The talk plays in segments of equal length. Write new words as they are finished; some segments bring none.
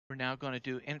We're now going to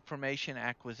do information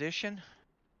acquisition.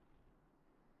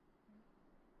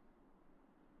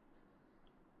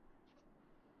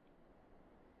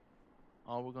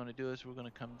 All we're going to do is we're going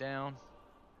to come down.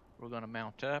 We're going to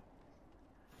mount up.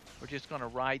 We're just going to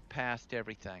ride past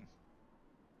everything.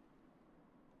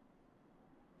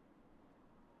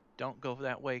 Don't go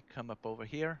that way. Come up over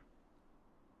here.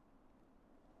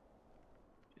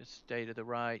 Just stay to the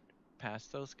right,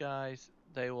 past those guys.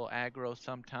 They will aggro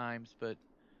sometimes, but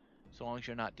as long as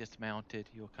you're not dismounted,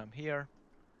 you'll come here.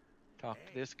 Talk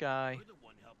to this guy.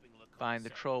 Find the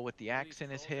troll with the axe in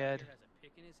his head,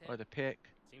 or the pick.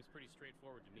 Seems pretty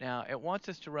straightforward to me. Now, it wants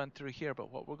us to run through here,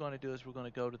 but what we're going to do is we're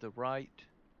going to go to the right.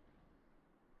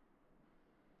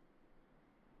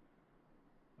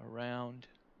 Around.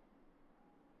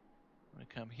 We're going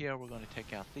to come here. We're going to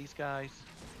take out these guys.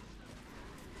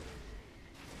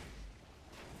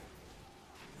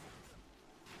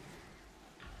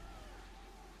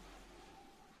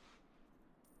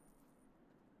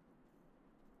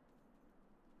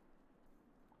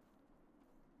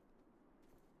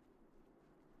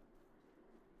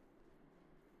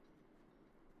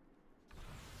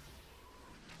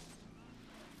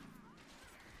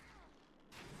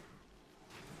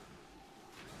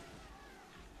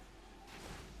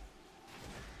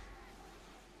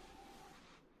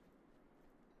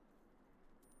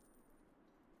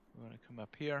 We're going to come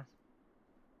up here.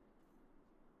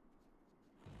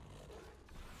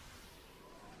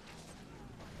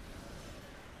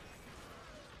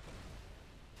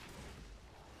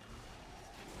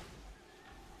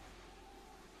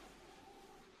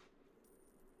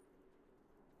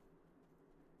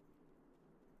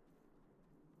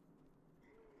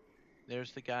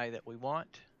 There's the guy that we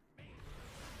want.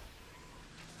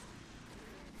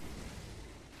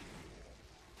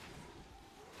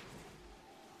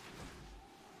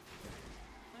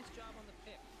 Nice job on the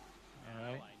pick. All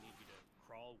Now right. I need you to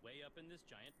crawl way up in this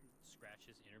giant and scratch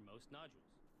his innermost nodules.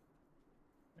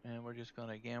 And we're just going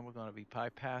to, again, we're going to be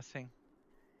bypassing.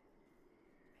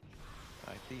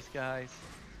 Like these guys.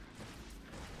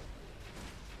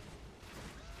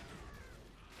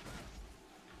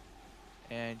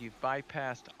 And you've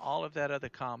bypassed all of that other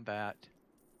combat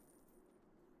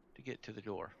to get to the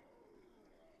door.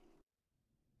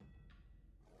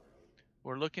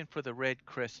 We're looking for the red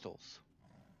crystals.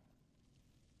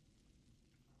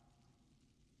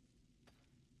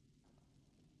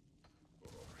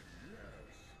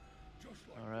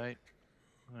 All right,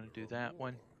 I'm going to do that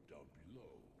one.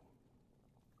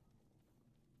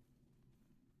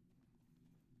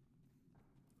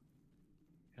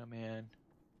 Come in,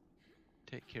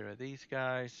 take care of these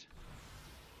guys.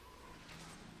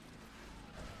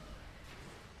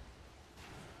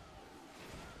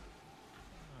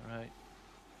 All right.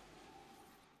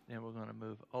 Then we're going to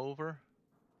move over.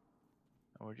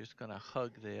 And we're just going to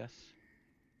hug this.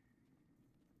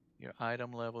 Your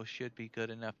item level should be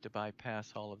good enough to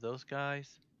bypass all of those guys.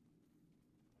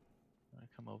 I'm going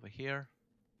to come over here.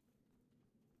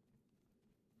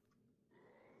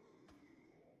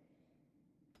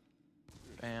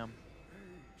 Bam.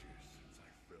 Ages since I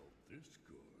felt this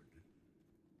good.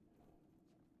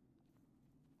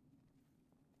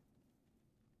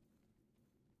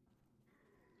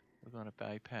 We're going to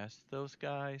bypass those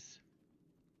guys.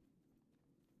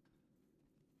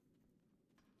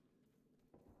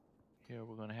 Here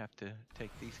we're going to have to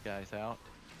take these guys out.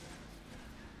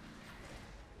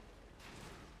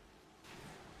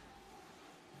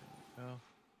 There we go.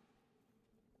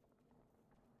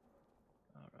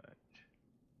 All right.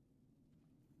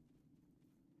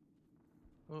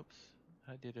 Oops,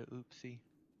 I did a oopsie.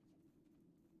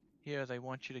 Here they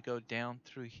want you to go down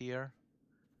through here.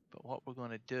 But what we're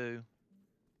going to do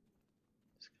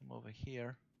is come over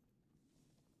here.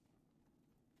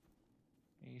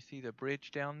 And you see the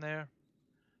bridge down there?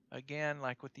 Again,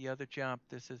 like with the other jump,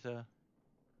 this is a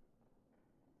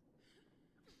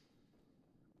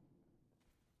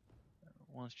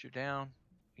once you're down,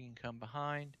 you can come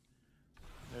behind.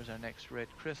 There's our next red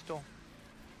crystal.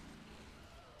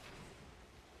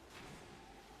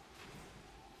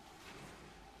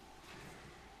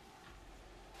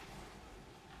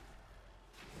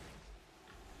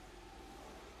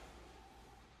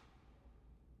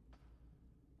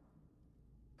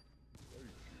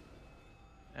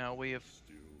 Now we have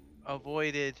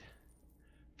avoided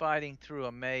fighting through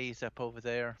a maze up over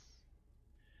there.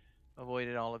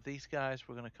 Avoided all of these guys.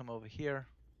 We're going to come over here.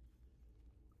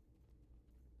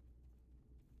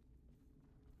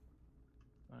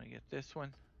 I'm going to get this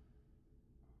one.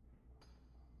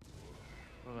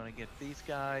 We're going to get these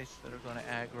guys that are going to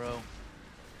aggro.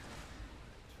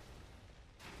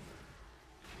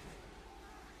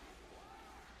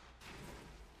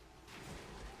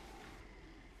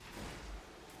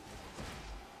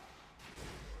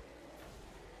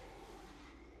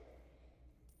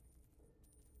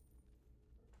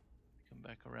 Come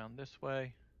back around this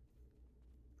way.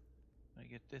 I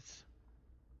get this.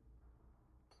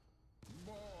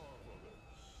 Marvelous.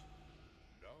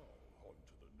 Now, on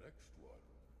to the next one.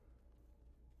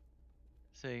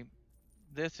 See,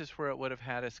 this is where it would have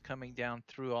had us coming down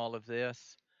through all of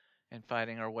this and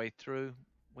fighting our way through.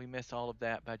 We miss all of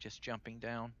that by just jumping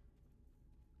down.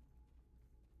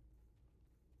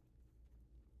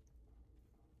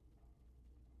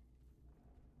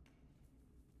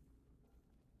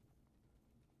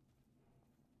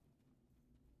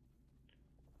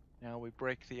 Now we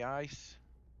break the ice.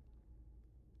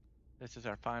 This is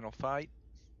our final fight.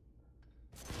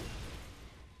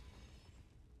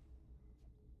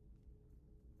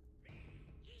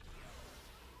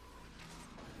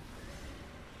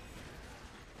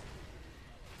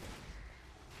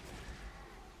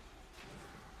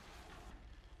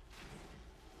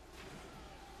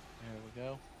 There we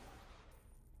go.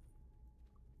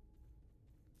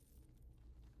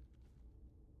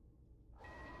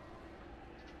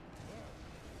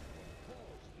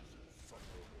 Cause this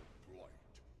insufferable blight.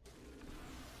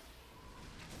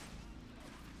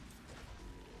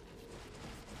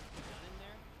 Done in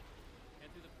there? Head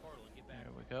through the portal and get back.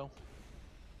 There we go.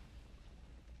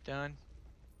 Done.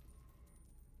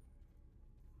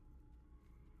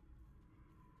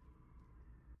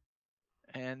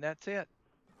 And that's it.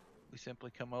 We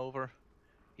simply come over.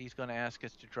 He's going to ask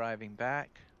us to drive him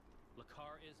back.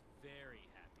 Lakar is very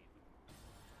happy.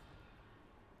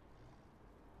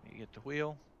 You get the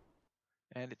wheel,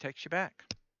 and it takes you back.